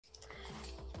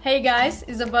Hey guys,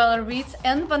 Izabella Ritz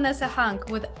and Vanessa Hung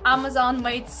with Amazon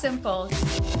Made Simple.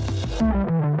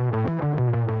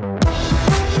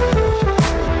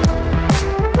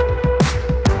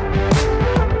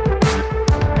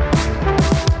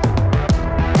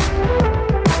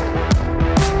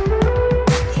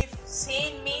 If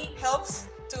seeing me helps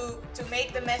to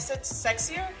make the message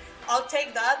sexier, I'll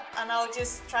take that and I'll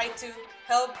just try to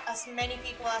help as many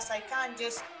people as I can.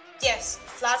 Yes,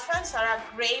 flat fans are a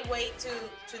great way to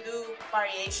do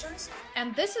variations.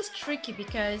 And this is tricky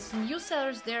because new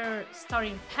sellers, they're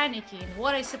starting panicking.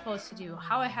 What I supposed to do,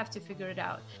 how I have to figure it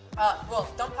out. Well,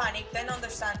 don't panic, then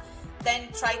understand, then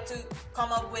try to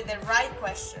come up with the right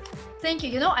question. Thank you.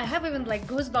 You know, I have even like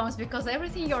goosebumps because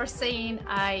everything you're saying,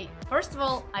 first of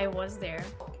all, I was there.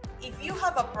 If you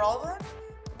have a problem,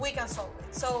 we can solve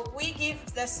it. So we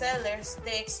give the sellers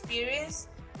the experience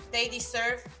they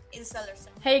deserve in sellers.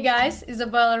 Hey guys,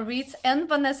 Izabella Ritz and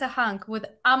Vanessa Hung with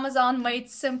Amazon Made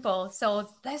Simple. So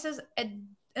this is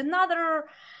another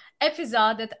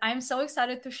episode that I'm so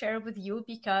excited to share with you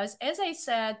because, as I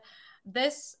said,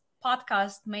 this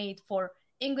podcast made for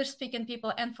English-speaking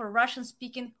people and for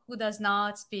Russian-speaking who does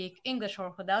not speak English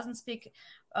or who doesn't speak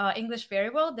English very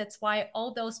well. That's why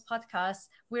all those podcasts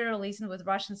we're releasing with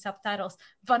Russian subtitles.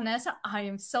 Vanessa, I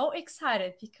am so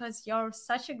excited because you're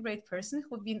such a great person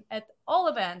who've been at all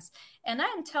events. And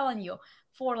I'm telling you,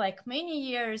 for like many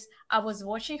years, I was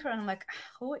watching her and I'm like,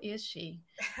 who is she?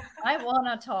 I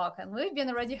want to talk. And we've been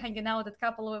already hanging out at a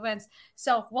couple of events.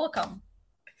 So welcome.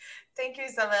 Thank you,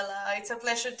 Isabella. It's a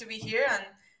pleasure to be here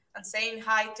and saying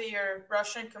hi to your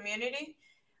Russian community.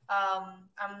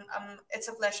 It's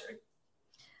a pleasure.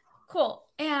 Cool.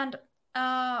 And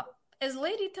as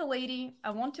lady to lady,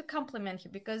 I want to compliment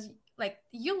you because like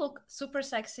you look super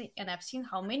sexy and I've seen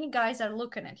how many guys are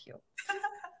looking at you.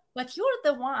 But you're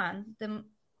the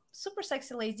super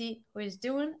sexy lady who is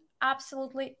doing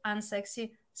absolutely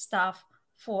unsexy stuff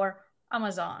for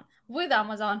Amazon, with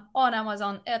Amazon, on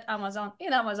Amazon, at Amazon,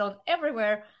 in Amazon,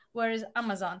 everywhere. Where is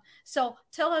Amazon? So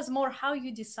tell us more how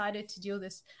you decided to do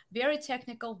this very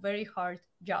technical, very hard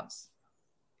jobs.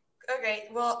 Okay,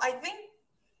 well, I think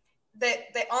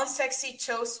the unsexy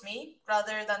chose me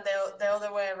rather than the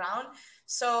other way around.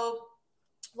 So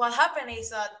what happened is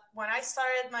that when I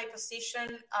started my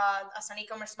position as an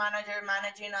e-commerce manager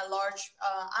managing a large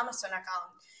Amazon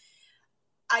account,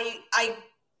 I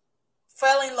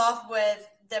fell in love with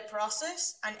the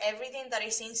process and everything that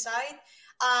is inside.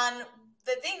 And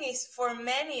the thing is, for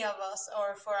many of us,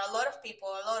 or for a lot of people,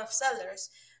 a lot of sellers,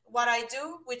 what I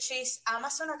do, which is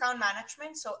Amazon account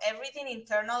management, so everything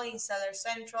internally in Seller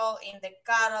Central, in the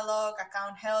catalog,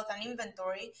 account health, and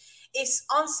inventory, is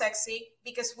unsexy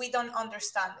because we don't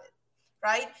understand it,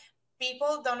 right?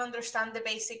 People don't understand the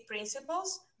basic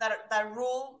principles that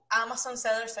rule Amazon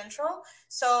Seller Central.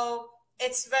 So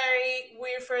it's very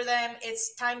weird for them.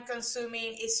 It's time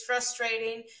consuming. It's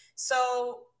frustrating.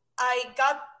 So I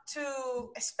got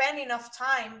to spend enough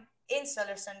time in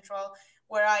Seller Central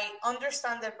where I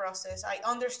understand the process, I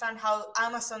understand how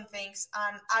Amazon thinks,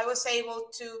 and I was able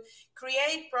to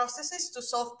create processes to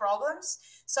solve problems.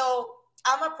 So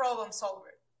I'm a problem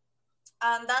solver.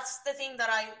 And that's the thing that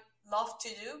I love to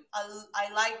do.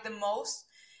 I like the most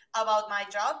about my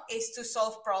job is to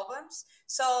solve problems.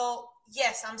 So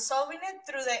yes, I'm solving it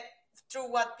through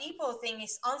what people think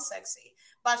is unsexy.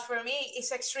 But for me,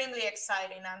 it's extremely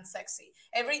exciting and sexy.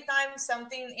 Every time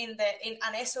something in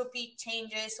an SOP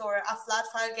changes or a flat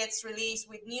file gets released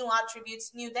with new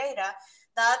attributes, new data,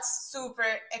 that's super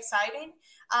exciting.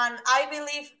 And I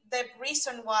believe the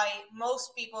reason why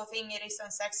most people think it is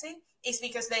unsexy is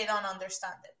because they don't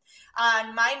understand it.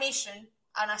 And my mission,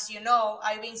 and as you know,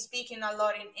 I've been speaking a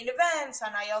lot in events,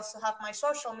 and I also have my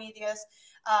social medias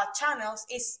channels,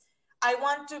 is I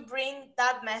want to bring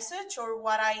that message or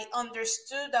what I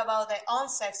understood about the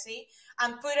unsexy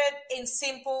and put it in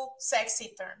simple,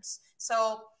 sexy terms.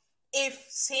 So if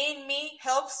seeing me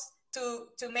helps to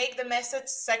make the message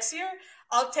sexier,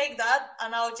 I'll take that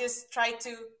and I'll just try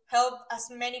to help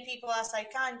as many people as I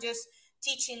can, just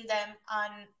teaching them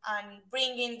and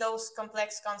bringing those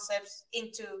complex concepts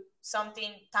into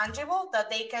something tangible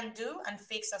that they can do and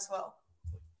fix as well.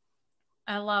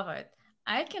 I love it.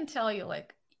 I can tell you,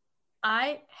 like,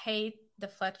 I hate the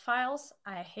flat files.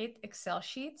 I hate Excel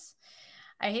sheets.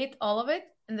 I hate all of it.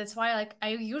 And that's why like I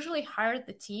usually hire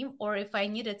the team, or if I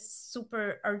need it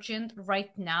super urgent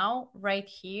right now, right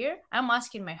here, I'm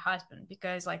asking my husband,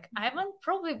 because like I haven't,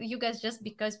 probably you guys just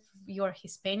because you're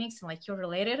Hispanics and like you're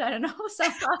related, I don't know,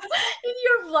 somehow in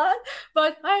your blood.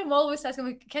 But I'm always asking,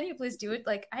 like, can you please do it?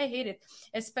 Like I hate it,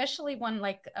 especially when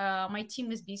like my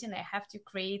team is busy and I have to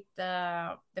create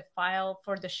the file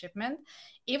for the shipment.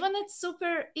 Even it's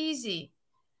super easy,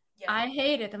 Yeah. I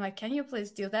hate it. I'm like, can you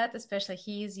please do that? Especially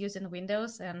he's using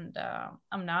Windows and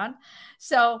I'm not.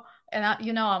 So, and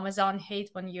you know, Amazon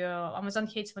hates when you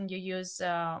use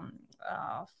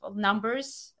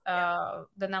numbers, Yeah.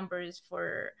 the numbers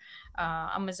for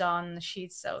Amazon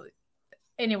Sheets. So,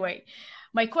 anyway,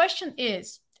 my question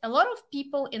is, a lot of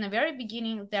people in the very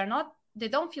beginning, they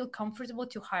don't feel comfortable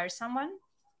to hire someone,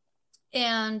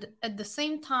 and at the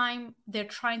same time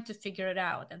they're trying to figure it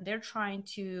out, and they're trying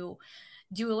to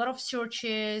do a lot of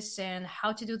searches and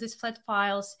how to do these flat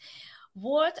files.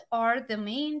 What are the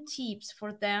main tips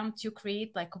for them to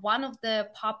create? Like one of the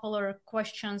popular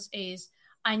questions is,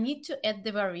 I need to add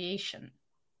the variation.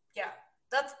 Yeah,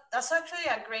 that's actually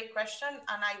a great question,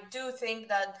 and I do think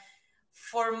that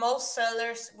for most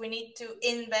sellers, we need to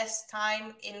invest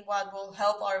time in what will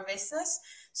help our business.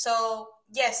 So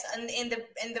yes, and in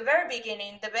the very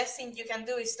beginning, the best thing you can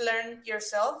do is learn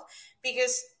yourself,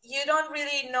 because you don't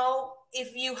really know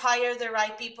if you hire the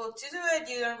right people to do it.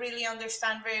 You don't really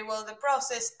understand very well the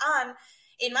process. And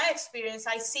in my experience,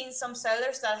 I've seen some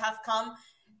sellers that have come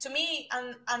to me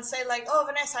and say like, oh,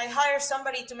 Vanessa, I hired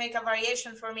somebody to make a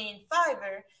variation for me in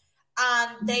Fiverr,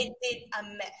 and they did a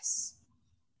mess.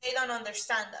 They don't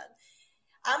understand that.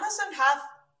 Amazon have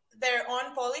their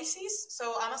own policies,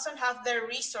 so Amazon have their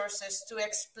resources to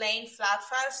explain flat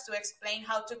files, to explain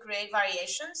how to create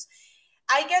variations.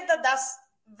 I get that that's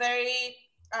very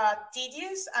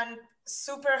tedious and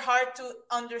super hard to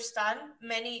understand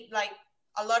many, like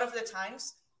a lot of the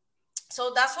times.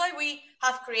 So that's why we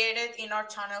have created in our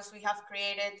channels, we have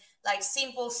created like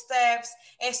simple steps,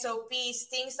 SOPs,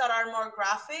 things that are more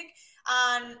graphic.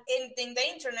 And in the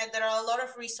internet, there are a lot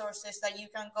of resources that you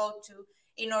can go to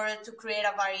in order to create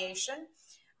a variation.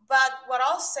 But what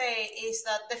I'll say is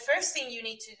that the first thing you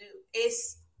need to do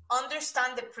is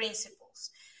understand the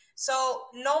principles. So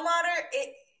no matter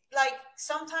it, like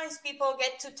sometimes people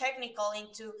get too technical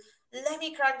into, let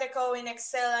me crack the code in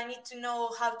Excel. I need to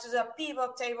know how to do a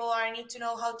pivot table, or I need to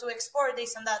know how to export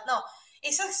this and that. No,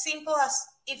 it's as simple as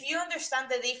if you understand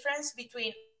the difference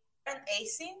between an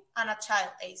async and a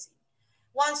child async.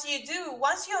 Once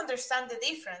you understand the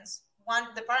difference,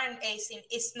 the parent async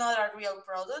is not a real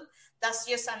product. That's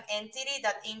just an entity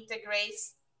that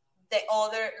integrates the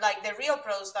other, like the real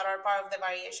products that are part of the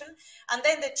variation. And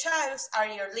then the childs are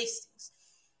your listings.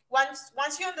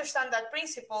 Once you understand that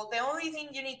principle, the only thing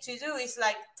you need to do is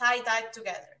like tie that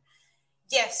together.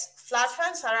 Yes, flat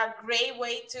files are a great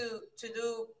way to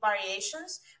do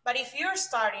variations, but if you're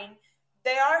starting,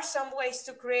 there are some ways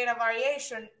to create a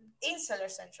variation in Seller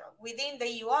Central within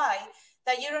the UI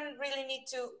that you don't really need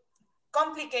to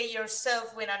complicate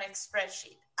yourself with an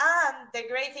spreadsheet. And the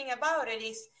great thing about it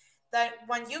is that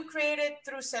when you create it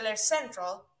through Seller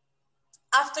Central,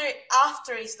 after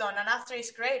it's done and after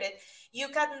it's created, you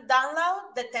can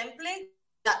download the template.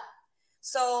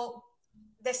 So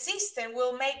the system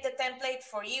will make the template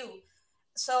for you.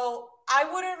 So I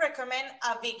wouldn't recommend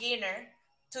a beginner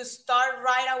to start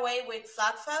right away with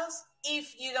flat files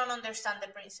if you don't understand the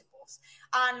principles.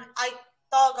 And I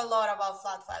talk a lot about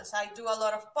flat files. I do a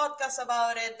lot of podcasts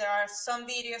about it. There are some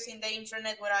videos in the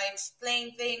internet where I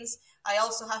explain things. I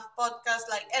also have podcasts,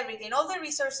 like everything. All the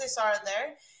resources are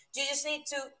there. You just need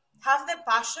to have the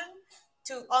passion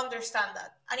to understand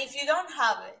that. And if you don't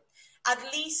have it,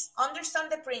 at least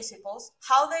understand the principles,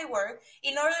 how they work,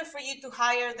 in order for you to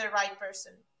hire the right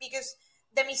person. Because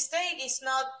the mistake is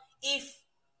not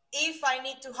if I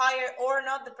need to hire or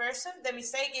not the person. The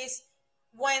mistake is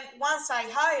once I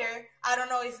hire, I don't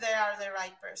know if they are the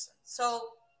right person. So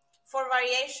for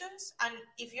variations, and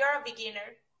if you're a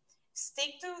beginner,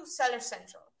 stick to Seller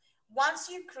Central. Once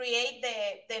you create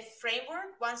the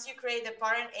framework, once you create the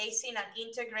parent async and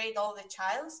integrate all the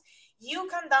childs, you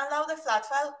can download the flat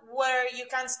file where you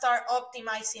can start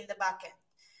optimizing the backend.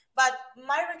 But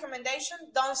my recommendation,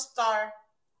 don't start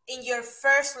in your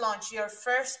first launch, your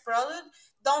first product,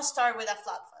 don't start with a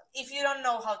flat file if you don't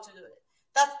know how to do it.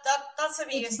 That's the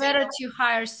biggest It's better thing. to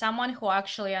hire someone who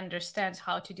actually understands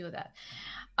how to do that.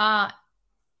 I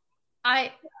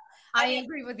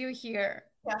agree with you here.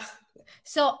 Yeah.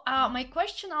 So my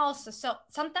question also, so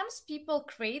sometimes people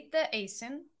create the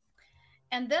ASIN,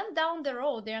 and then down the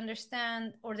road they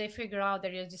understand, or they figure out,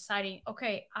 they're just deciding,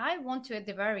 okay, I want to add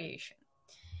the variation.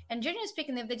 And generally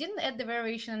speaking, if they didn't add the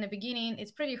variation in the beginning,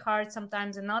 it's pretty hard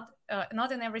sometimes, and not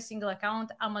in every single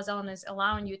account Amazon is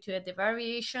allowing you to add the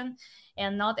variation,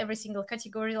 and not every single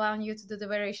category allowing you to do the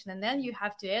variation, and then you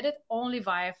have to edit only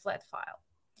via flat file.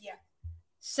 Yeah.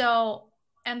 So,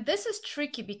 and this is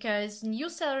tricky because new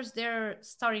sellers, they're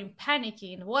starting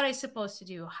panicking. What I supposed to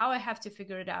do? How I have to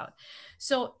figure it out?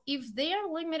 So if they are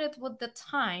limited with the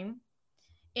time,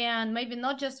 and maybe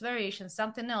not just variations,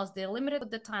 something else, they're limited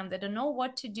with the time, they don't know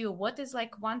what to do, what is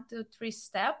like 1, 2, 3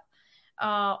 step,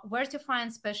 where to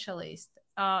find specialist,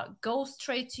 go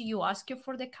straight to you, ask you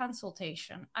for the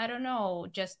consultation. I don't know,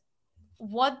 just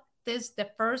what is the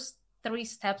first 3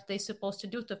 steps they're supposed to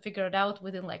do to figure it out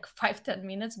within like 5-10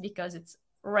 minutes, because it's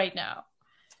right now.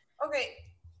 Okay,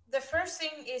 the first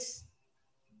thing is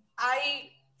I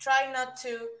try not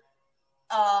to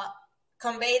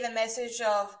convey the message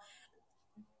of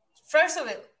first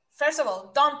of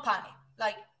all, don't panic.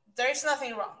 Like, there is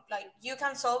nothing wrong. Like, you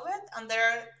can solve it, and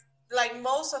there, like,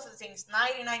 most of the things,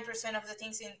 99% of the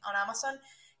things on Amazon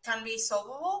can be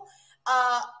solvable.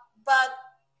 But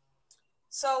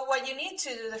so what you need to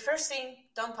do, the first thing,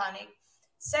 don't panic.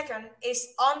 Second is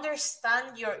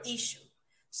understand your issue.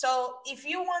 So if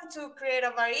you want to create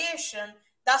a variation,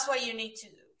 that's what you need to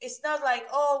do. It's not like,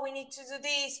 oh, we need to do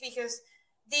this because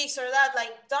this or that.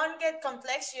 Like, don't get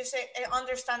complex. You say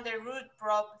understand the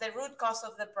root cause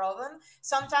of the problem.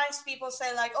 Sometimes people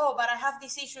say like, oh, but I have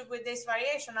this issue with this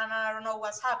variation and I don't know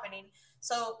what's happening.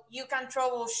 So you can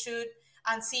troubleshoot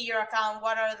and see your account,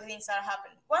 what are the things that are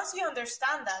happening. Once you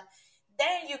understand that,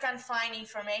 then you can find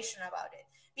information about it.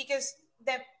 Because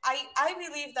I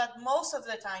believe that most of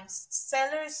the times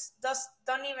sellers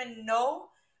don't even know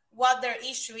what their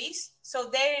issue is,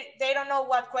 so they don't know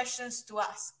what questions to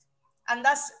ask, and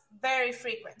that's very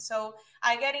frequent. So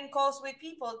I get in calls with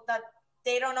people that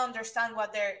they don't understand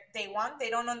what they want, they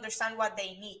don't understand what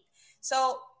they need.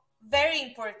 So very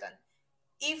important,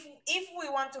 if we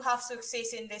want to have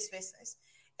success in this business,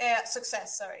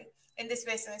 in this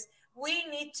business, we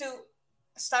need to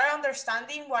start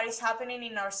understanding what is happening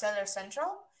in our seller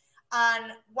central.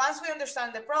 And once we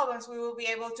understand the problems, we will be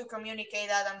able to communicate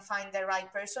that and find the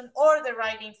right person or the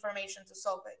right information to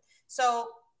solve it. So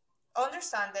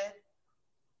understand it.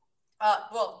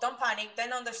 Don't panic,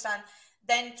 then understand,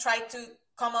 then try to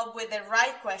come up with the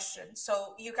right question.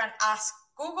 So you can ask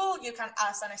Google, you can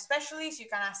ask a specialist, you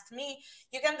can ask me,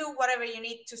 you can do whatever you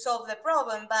need to solve the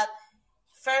problem, but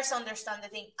first understand the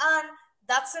thing. And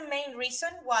that's the main reason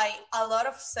why a lot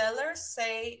of sellers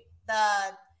say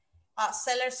that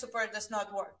seller support does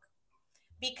not work.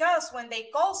 Because when they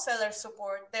call seller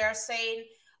support, they're saying,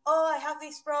 oh, I have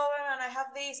this problem and I have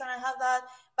this and I have that,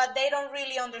 but they don't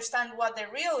really understand what the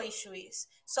real issue is.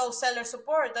 So seller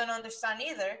support don't understand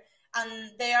either,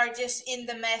 and they are just in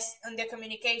the mess in the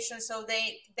communication. So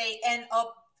they end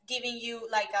up giving you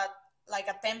like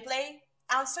a template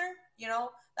answer,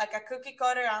 like a cookie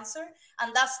cutter answer,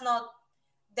 and that's not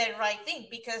the right thing,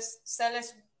 because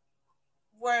sellers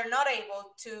were not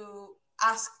able to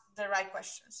ask the right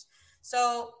questions.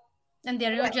 So, and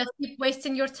then you just keep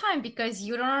wasting your time because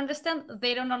you don't understand,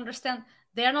 they don't understand,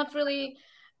 they're not really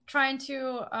trying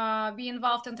to be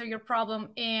involved into your problem,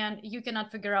 and you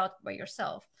cannot figure out by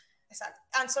yourself. Exactly.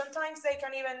 And sometimes they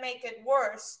can even make it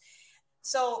worse.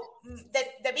 So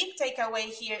the big takeaway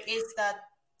here is that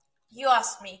you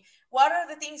asked me, what are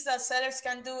the things that sellers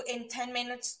can do in 10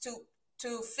 minutes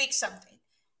to fix something?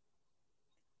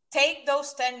 Take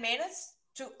those 10 minutes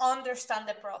to understand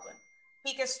the problem.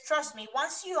 Because trust me,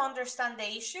 once you understand the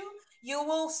issue, you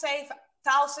will save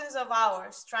thousands of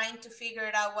hours trying to figure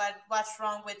it out what's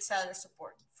wrong with seller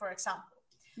support, for example.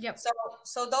 Yep.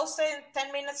 So those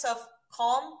 10 minutes of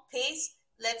calm, peace,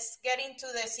 let's get into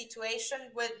the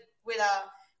situation with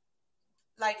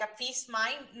a peace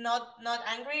mind, not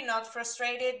angry, not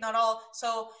frustrated, not all.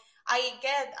 So I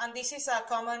get, and this is a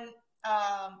common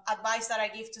advice that I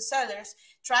give to sellers,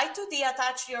 try to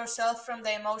detach yourself from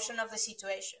the emotion of the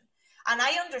situation. And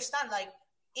I understand, like,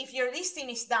 if your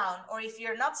listing is down, or if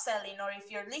you're not selling, or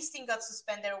if your listing got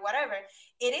suspended or whatever,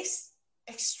 it is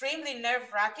extremely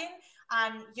nerve-wracking,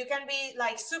 and you can be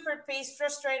like super pissed,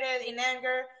 frustrated, in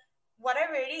anger,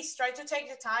 whatever it is. Try to take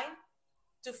the time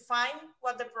to find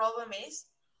what the problem is.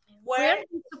 Where are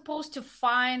you supposed to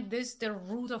find the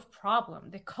root of problem,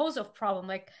 the cause of problem?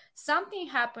 Like, something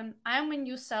happened, I'm a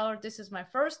new seller, this is my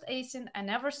first ASIN, I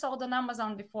never sold on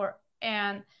Amazon before,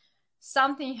 and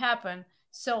something happened.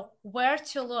 So where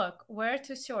to look, where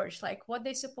to search, like what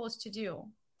they supposed to do?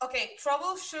 Okay,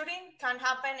 troubleshooting can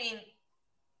happen in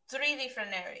 3 different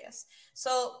areas.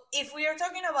 So if we are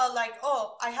talking about like,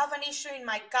 oh, I have an issue in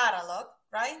my catalog,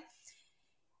 right?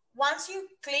 once you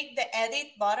click the edit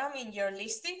button in your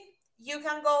listing, you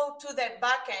can go to the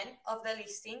back end of the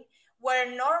listing,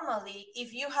 where normally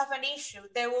if you have an issue,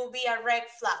 there will be a red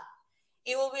flag.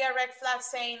 It will be a red flag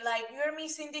saying like, you're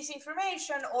missing this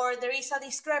information, or there is a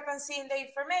discrepancy in the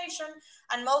information.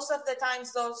 And most of the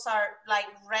times those are like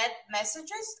red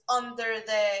messages under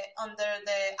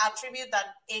the attribute that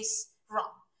is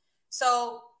wrong.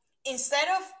 So instead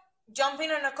of jumping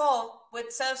on a call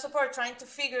with sales support trying to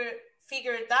figure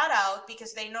that out,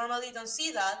 because they normally don't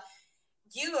see that,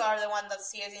 you are the one that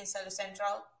sees it in Seller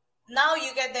Central. Now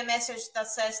you get the message that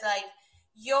says like,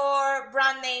 your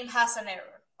brand name has an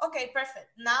error. Okay, perfect.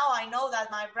 Now I know that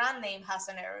my brand name has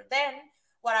an error. Then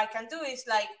what I can do is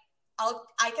like,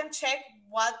 I can check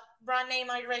what brand name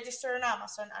I register on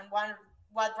Amazon and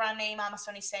what brand name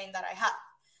Amazon is saying that I have.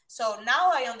 So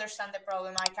now I understand the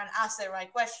problem. I can ask the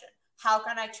right question. How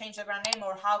can I change the brand name,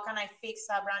 or how can I fix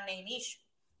a brand name issue?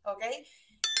 Okay.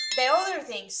 The other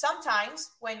thing,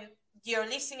 sometimes when your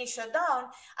listing is shut down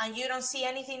and you don't see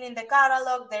anything in the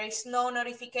catalog, there is no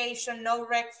notification, no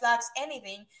red flags,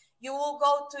 anything, you will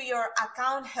go to your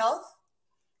account health.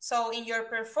 So in your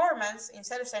performance, in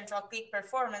Seller Central, click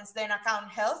performance, then account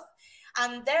health.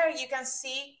 And there you can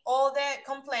see all the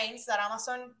complaints that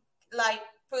Amazon like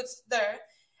puts there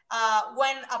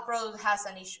when a product has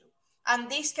an issue. And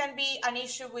this can be an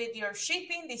issue with your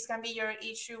shipping. This can be your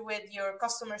issue with your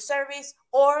customer service,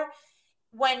 or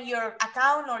when your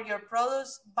account or your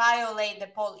products violate the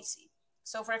policy.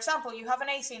 So for example, you have an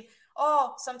ASIN.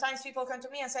 Sometimes people come to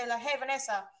me and say like, hey,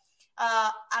 Vanessa,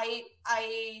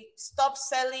 I stopped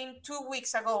selling 2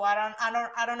 weeks ago.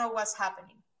 I don't know what's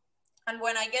happening. And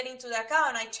when I get into the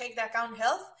account, I check the account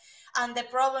health, and the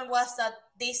problem was that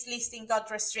this listing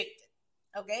got restricted.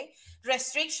 Okay,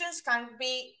 restrictions can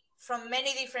be from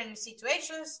many different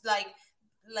situations. Like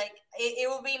it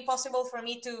will be impossible for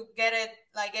me to get it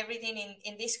like everything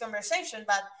in this conversation.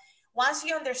 But once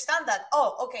you understand that,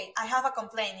 okay, I have a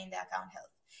complaint in the account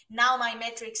health. Now my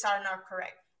metrics are not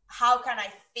correct. How can I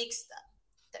fix that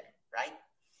there, right?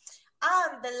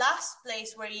 And the last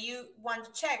place where you want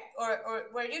to check, or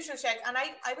where you should check, and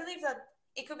I believe that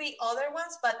it could be other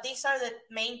ones, but these are the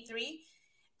main three,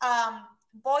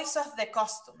 voice of the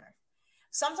customer.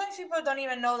 Sometimes people don't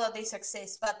even know that this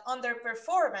exists, but under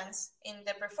performance, in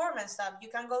the performance tab, you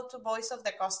can go to voice of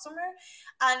the customer,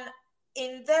 and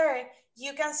in there,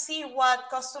 you can see what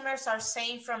customers are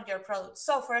saying from your product.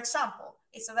 So for example,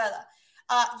 Isabella,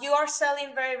 you are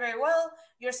selling very, very well.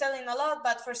 You're selling a lot,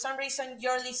 but for some reason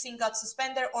your listing got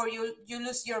suspended, or you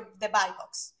lose the buy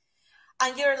box.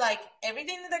 And you're like,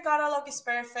 everything in the catalog is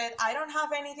perfect. I don't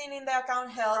have anything in the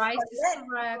account health. Price is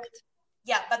correct.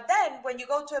 Yeah, but then when you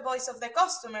go to a voice of the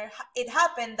customer, it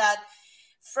happened that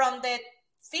from the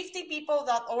 50 people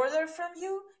that ordered from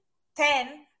you,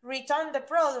 10 returned the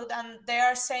product, and they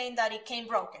are saying that it came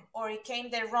broken, or it came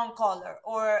the wrong color,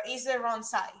 or is the wrong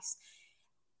size.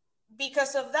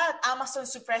 Because of that, Amazon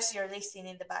suppress your listing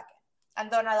in the backend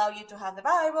and don't allow you to have the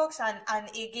buy box, and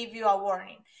it give you a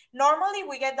warning. Normally,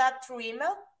 we get that through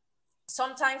email.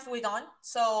 Sometimes we don't.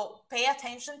 So pay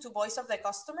attention to voice of the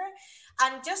customer.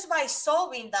 And just by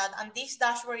solving that, and this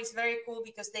dashboard is very cool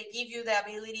because they give you the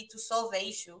ability to solve the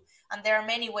issue. And there are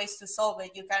many ways to solve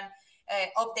it. You can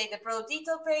update the product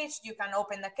detail page. You can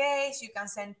open the case. You can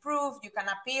send proof. You can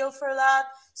appeal for that.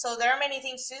 So there are many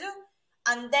things to do.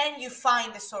 And then you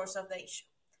find the source of the issue.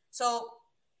 So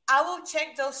I will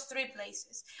check those three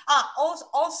places.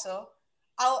 Also,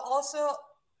 I'll also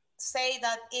say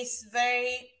that it's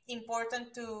very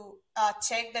important to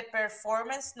check the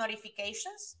performance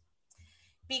notifications,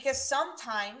 because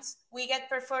sometimes we get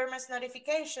performance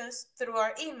notifications through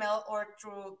our email or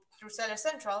through Seller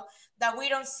Central that we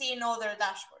don't see in other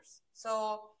dashboards.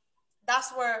 So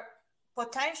that's where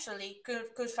potentially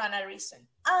could find a reason.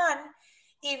 And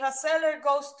if a seller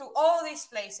goes to all these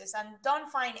places and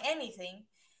don't find anything,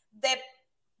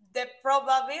 the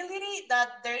probability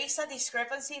that there is a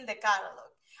discrepancy in the catalog,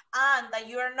 and that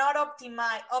you are not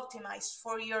optimized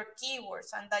for your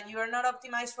keywords, and that you are not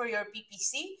optimized for your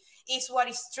PPC, is what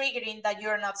is triggering that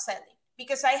you're not selling.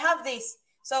 Because I have this.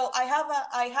 So I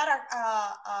had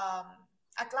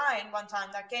a client one time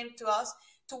that came to us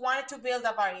to wanted to build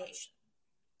a variation.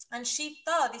 And she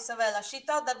thought, Isabella,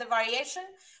 that the variation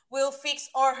will fix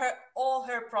all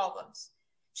her problems.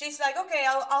 She's like, okay,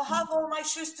 I'll have all my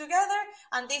shoes together,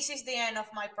 and this is the end of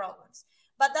my problems.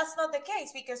 But that's not the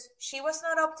case, because she was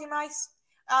not optimized.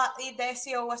 The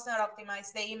SEO was not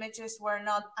optimized. The images were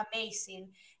not amazing.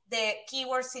 The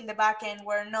keywords in the backend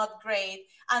were not great.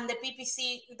 And the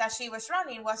PPC that she was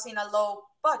running was in a low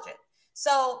budget.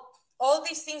 So all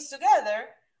these things together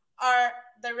are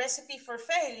the recipe for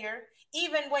failure,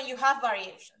 even when you have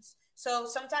variations. So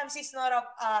sometimes it's not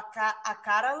a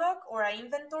catalog or an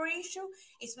inventory issue.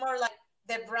 It's more like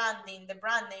the branding, the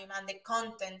brand name, and the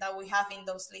content that we have in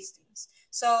those listings.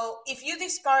 So if you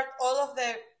discard all of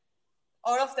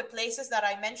the places that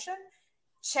I mentioned,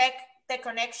 check the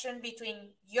connection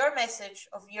between your message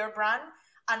of your brand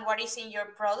and what is in your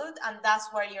product, and that's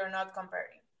where you're not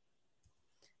comparing.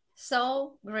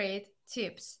 So great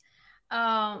tips.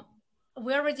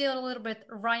 We're already a little bit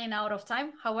running out of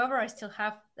time. However, I still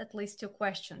have at least 2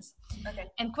 questions.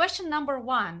 Okay. And question number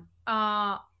 1,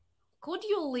 could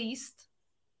you list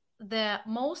the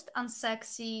most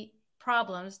unsexy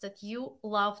problems that you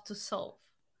love to solve?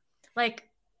 Like,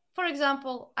 for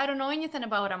example, I don't know anything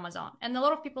about Amazon, and a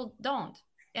lot of people don't.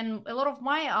 And a lot of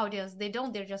my audience, they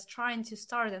don't. They're just trying to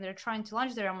start and they're trying to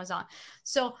launch their Amazon.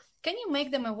 So can you make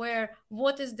them aware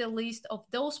what is the list of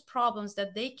those problems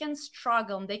that they can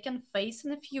struggle and they can face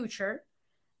in the future,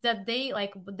 that they,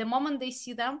 like, the moment they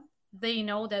see them, they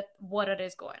know that what it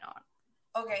is going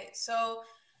on? Okay, so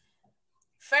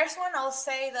first one, I'll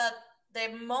say that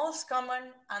the most common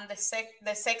and the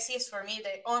sexiest for me,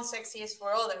 the unsexiest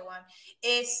for other one,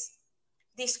 is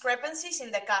discrepancies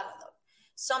in the catalog.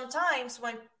 Sometimes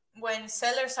when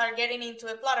sellers are getting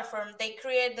into a platform, they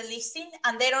create the listing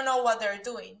and they don't know what they're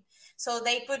doing, so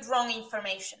they put wrong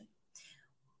information.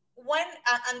 When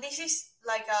and this is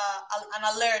like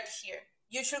an alert here,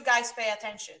 you should guys pay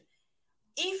attention.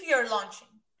 If you're launching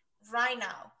right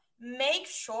now, make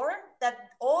sure that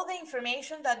all the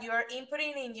information that you are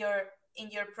inputting in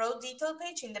your pro detail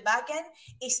page in the backend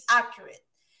is accurate.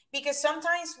 Because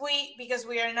sometimes because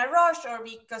we are in a rush, or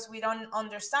because we don't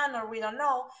understand, or we don't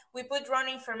know, we put wrong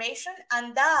information,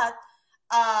 and that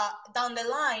down the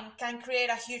line can create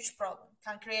a huge problem,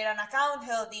 can create an account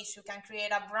health issue, can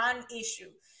create a brand issue.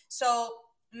 So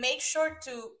make sure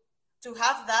to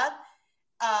have that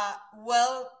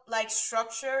like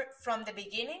structure from the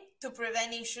beginning to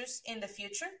prevent issues in the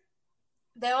future.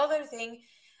 The other thing,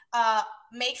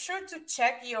 make sure to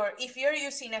check if you're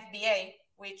using FBA,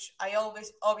 which I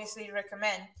always obviously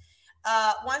recommend.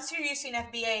 Once you're using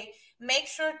FBA, make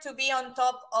sure to be on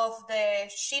top of the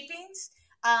shippings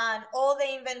and all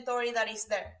the inventory that is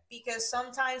there, because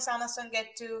sometimes Amazon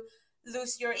get to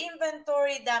lose your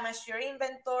inventory, damage your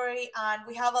inventory, and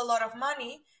we have a lot of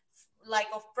money, like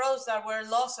of pros that were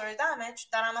lost or damaged,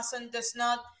 that Amazon does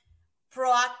not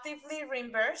proactively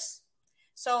reimburse.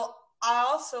 So I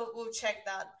also will check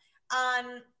that.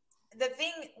 And the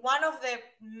thing, one of the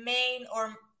main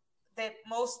or the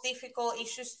most difficult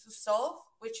issues to solve,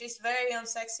 which is very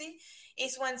unsexy,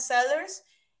 is when sellers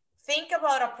think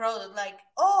about a product like,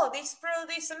 oh, this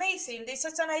product is amazing, this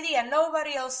is an idea,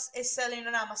 nobody else is selling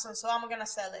on Amazon, so I'm gonna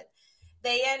sell it.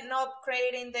 They end up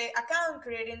creating the account,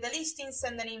 creating the listing,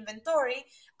 sending inventory,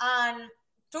 and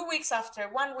 2 weeks after,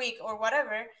 1 week or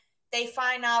whatever, they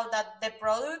find out that the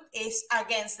product is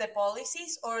against the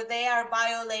policies, or they are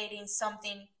violating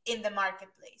something in the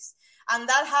marketplace. And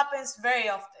that happens very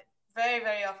often, very,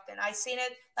 very often. I've seen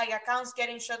it, like accounts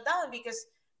getting shut down because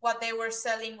what they were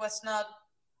selling was not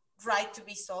right to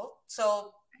be sold.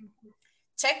 So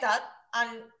check that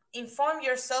and inform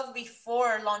yourself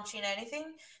before launching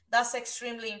anything. That's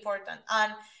extremely important.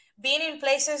 And being in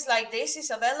places like this,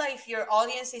 Isabella, if your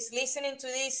audience is listening to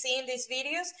this, seeing these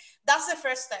videos, that's the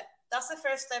first step. That's the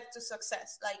first step to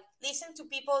success. Like, listen to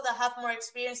people that have more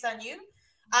experience than you,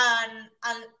 and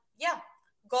yeah,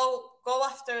 go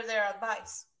after their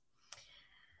advice.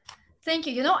 Thank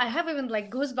you. You know, I have even like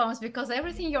goosebumps because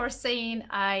everything you're saying,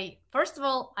 first of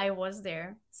all, I was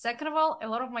there. Second of all, a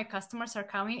lot of my customers are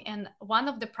coming. And one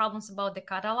of the problems about the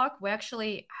catalog, we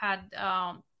actually had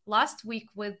last week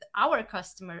with our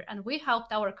customer, and we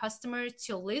helped our customer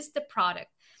to list the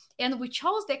product. And we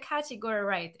chose the category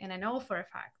right. And I know for a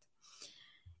fact.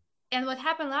 And what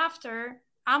happened after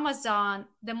Amazon,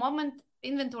 the moment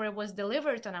inventory was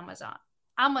delivered on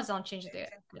Amazon changed the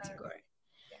category.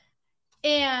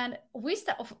 And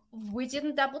we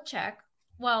didn't double check.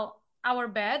 Well, our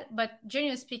bad, but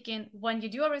genuinely speaking, when you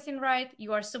do everything right,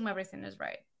 you assume everything is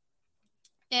right.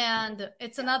 And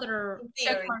it's another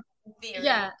check mark.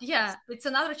 Yeah. It's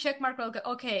another check mark.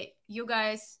 Okay, you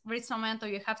guys, Ritz Momento,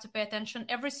 you have to pay attention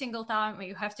every single time.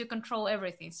 You have to control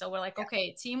everything. So we're like,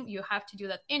 okay, team, you have to do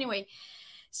that. Anyway,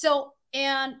 so,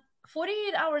 and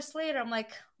 48 hours later, I'm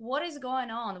like, what is going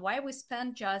on? Why we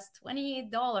spent just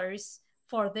 $28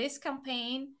 for this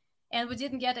campaign and we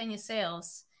didn't get any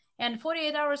sales? And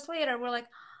 48 hours later, we're like,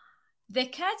 the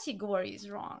category is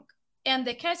wrong. And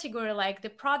the category, like the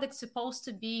product's supposed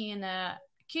to be in a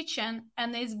kitchen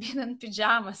and it's been in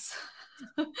pajamas.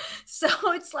 So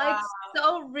it's like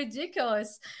so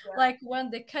ridiculous. Yeah. Like when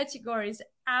the category is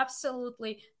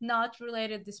absolutely not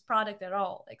related to this product at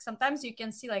all. Like sometimes you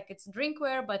can see like it's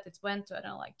drinkware, but it's went to, I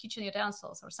don't know, like kitchen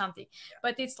utensils or something. Yeah.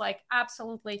 But it's like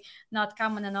absolutely not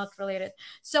common and not related.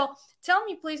 So tell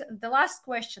me, please, the last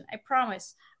question, I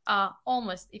promise,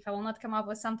 almost, if I will not come up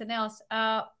with something else.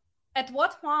 At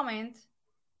what moment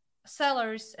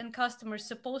sellers and customers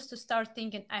supposed to start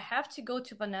thinking, I have to go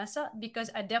to Vanessa because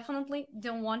I definitely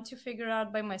don't want to figure it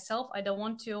out by myself. I don't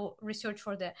want to research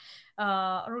for the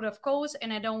root of cause,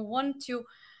 and I don't want to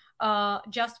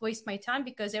just waste my time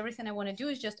because everything I want to do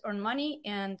is just earn money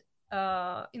and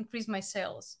increase my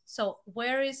sales. So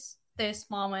where is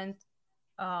this moment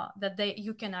that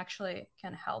you can actually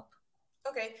can help?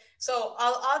 Okay, so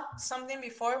I'll add something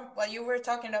before what you were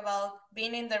talking about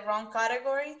being in the wrong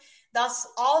category. That's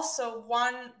also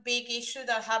one big issue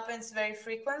that happens very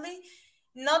frequently.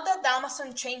 Not that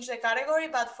Amazon changed the category,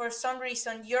 but for some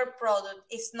reason your product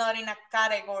is not in a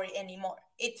category anymore.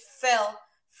 It fell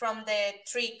from the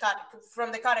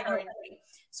from the category tree.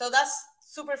 So that's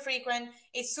super frequent.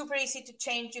 It's super easy to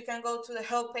change. You can go to the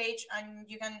help page and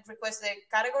you can request the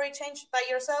category change by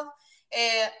yourself.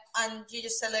 And you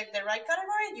just select the right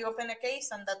category, you open a case,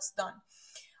 and that's done.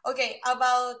 Okay,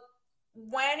 about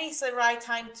when is the right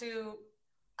time to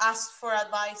ask for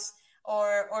advice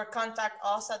or contact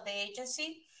us at the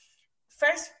agency?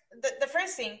 First, the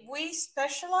first thing, we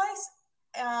specialize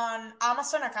on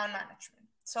Amazon account management.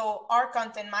 So our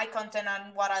content, my content,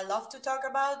 and what I love to talk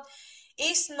about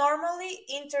is normally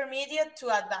intermediate to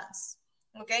advanced.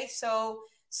 Okay, so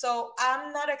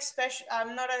I'm not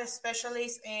a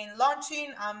specialist in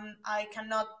launching. I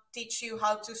cannot teach you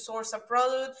how to source a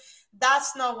product.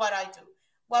 That's not what I do.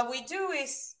 What we do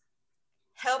is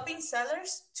helping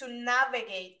sellers to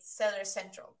navigate Seller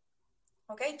Central,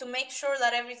 okay, to make sure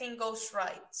that everything goes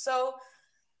right. So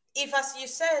if, as you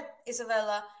said,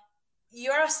 Isabella,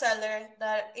 you're a seller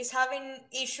that is having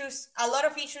issues, a lot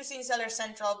of issues in Seller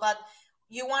Central, but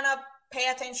you want to pay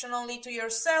attention only to your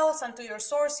sales and to your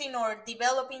sourcing or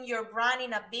developing your brand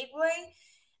in a big way,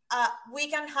 we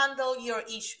can handle your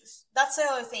issues. That's the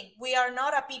other thing. We are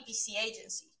not a PPC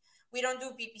agency. We don't do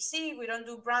PPC. We don't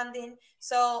do branding.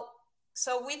 So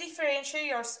we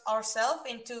differentiate ourselves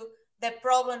into the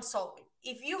problem solving.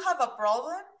 If you have a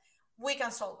problem, we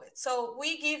can solve it. So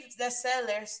we give the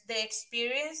sellers the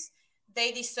experience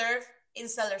they deserve in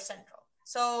Seller Central.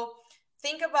 So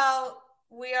think about,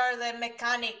 we are the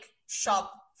mechanic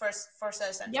shop for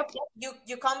Seller Central. Yep.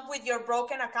 You come with your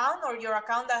broken account or your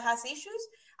account that has issues,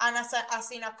 and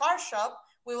as in a car shop,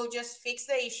 we will just fix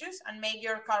the issues and make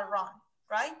your car run,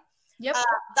 right? Yep.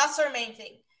 That's our main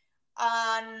thing.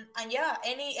 And yeah,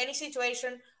 any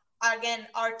situation, again,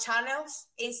 our channels,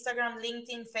 Instagram,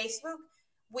 LinkedIn, Facebook,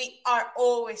 we are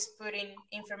always putting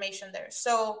information there.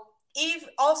 So if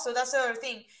also, that's the other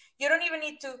thing, you don't even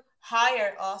need to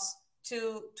hire us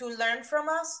to learn from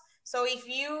us. So if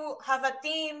you have a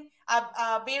team,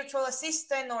 a virtual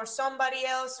assistant or somebody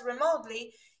else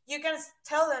remotely, you can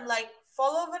tell them like,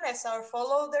 follow Vanessa or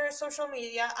follow their social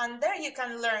media, and there you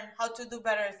can learn how to do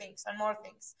better things and more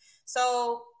things.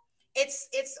 So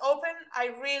it's open.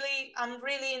 I'm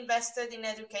really invested in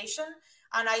education,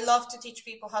 and I love to teach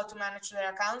people how to manage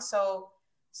their accounts. So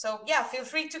yeah, feel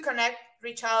free to connect,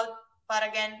 reach out. But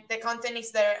again, the content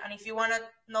is there, and if you want to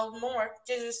know more,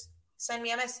 just send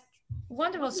me a message.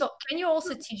 Wonderful. So can you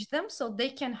also teach them so they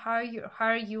can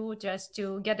hire you just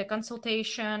to get a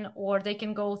consultation, or they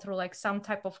can go through like some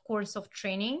type of course of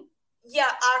training?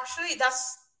 Yeah, actually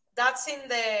that's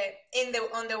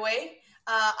on the way.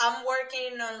 I'm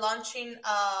working on launching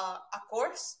a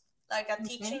course, like a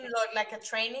teaching, like a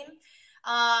training.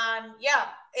 And yeah,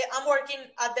 I'm working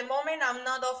at the moment. I'm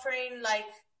not offering like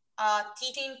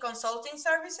teaching consulting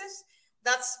services.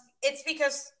 It's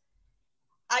because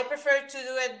I prefer to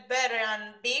do it better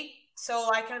and big so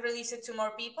I can release it to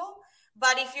more people.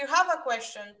 But if you have a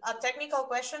question, a technical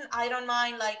question, I don't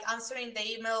mind like answering the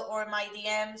email or my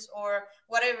DMs or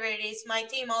whatever it is. My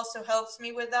team also helps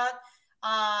me with that.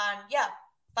 And yeah,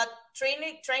 but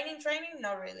training,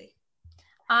 not really.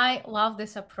 I love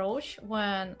this approach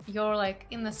when you're like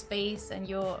in a space and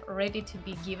you're ready to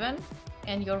be given,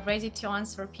 and you're ready to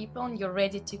answer people, and you're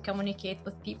ready to communicate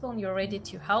with people, and you're ready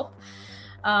to help.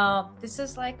 This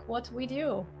is like what we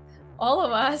do, all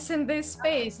of us in this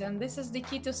space, and this is the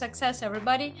key to success,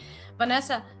 everybody.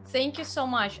 Vanessa, thank you so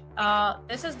much.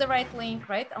 This is the right link,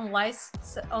 right?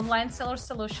 Online seller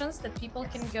solutions that people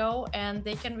can go and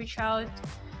they can reach out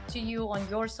to you on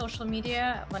your social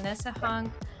media, Vanessa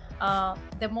Hung.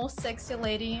 the most sexy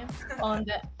lady on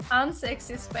the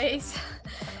unsexy space.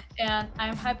 And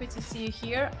I'm happy to see you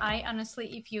here. I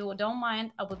honestly, if you don't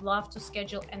mind, I would love to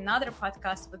schedule another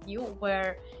podcast with you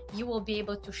where you will be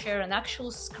able to share an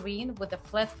actual screen with the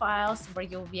flat files where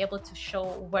you'll be able to show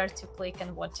where to click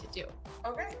and what to do.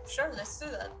 Okay, sure, let's do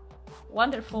that.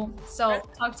 Wonderful. So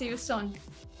talk to you soon.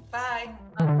 Bye.